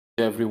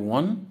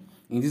Everyone,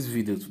 in this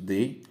video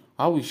today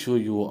I will show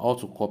you how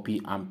to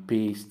copy and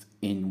paste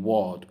in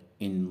Word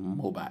in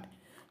mobile.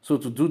 So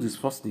to do this,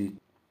 firstly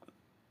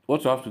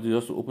what you have to do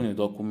is to open a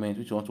document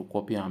which you want to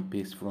copy and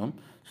paste from.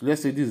 So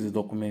let's say this is a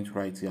document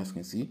right here. As you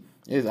can see,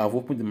 yes, I've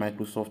opened the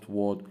Microsoft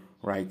Word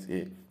right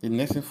here. The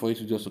next thing for you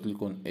to just to click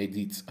on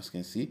edit. As you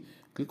can see,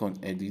 click on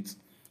edit.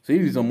 So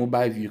if it's on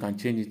mobile view, you can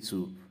change it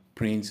to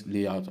print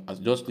layout. As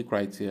just click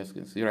right here. As you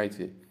can see right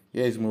here,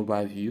 here is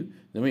mobile view.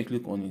 Then when you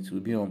click on it, it will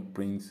be on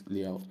print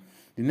layout.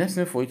 The next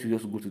thing for you to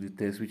just go to the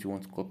text which you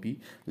want to copy.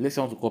 Let's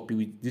say I want to copy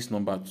with this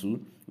number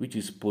 2, which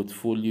is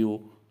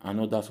portfolio and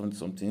other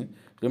something. So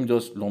let me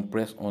just long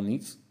press on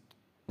it,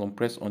 long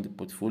press on the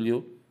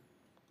portfolio.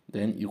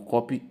 Then you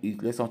copy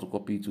it. Let's want to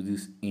copy it to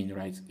this in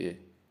right here.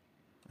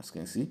 As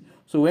you can see.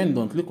 So when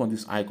done, click on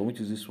this icon, which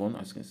is this one.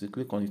 As you can see,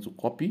 click on it to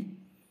copy.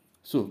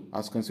 So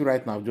as you can see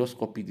right now, just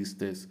copy this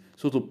text.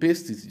 So to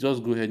paste it,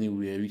 just go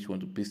anywhere which you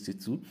want to paste it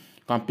to. You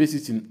can paste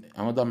it in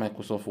another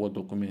Microsoft Word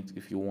document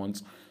if you want.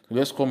 So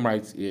let's come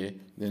right here,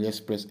 then let's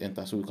press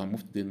enter so we can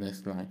move to the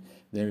next line.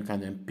 Then we can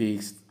then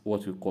paste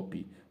what we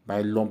copy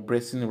by long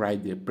pressing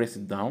right there. Press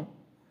it down,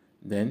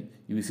 then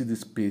you will see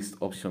this paste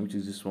option, which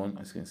is this one.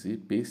 As you can see,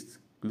 paste,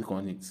 click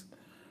on it.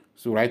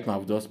 So right now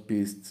I've just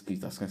paste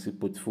it, as you can see,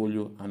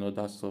 portfolio and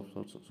other stuff,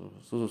 so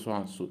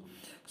and so.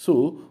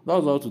 So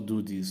that's how to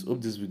do this.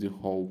 Hope this video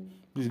helped.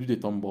 Please give it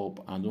a thumb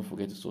up and don't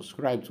forget to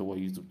subscribe to our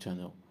YouTube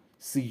channel.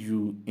 See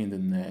you in the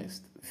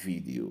next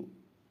video.